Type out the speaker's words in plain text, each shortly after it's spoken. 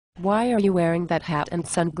Why are you wearing that hat and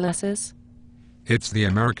sunglasses? It's the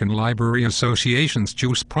American Library Association's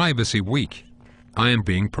Choose Privacy Week. I am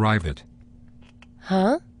being private.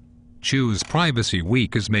 Huh? Choose Privacy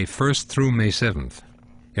Week is May 1st through May 7th.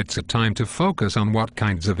 It's a time to focus on what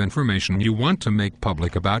kinds of information you want to make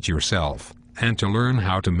public about yourself, and to learn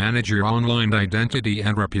how to manage your online identity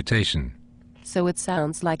and reputation. So it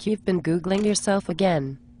sounds like you've been Googling yourself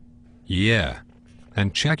again. Yeah.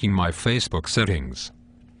 And checking my Facebook settings.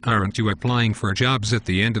 Aren't you applying for jobs at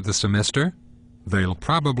the end of the semester? They'll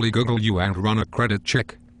probably Google you and run a credit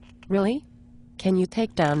check. Really? Can you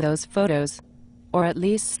take down those photos? Or at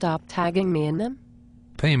least stop tagging me in them?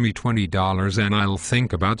 Pay me $20 and I'll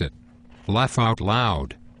think about it. Laugh out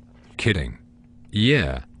loud. Kidding.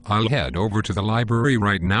 Yeah, I'll head over to the library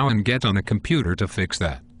right now and get on a computer to fix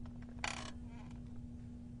that.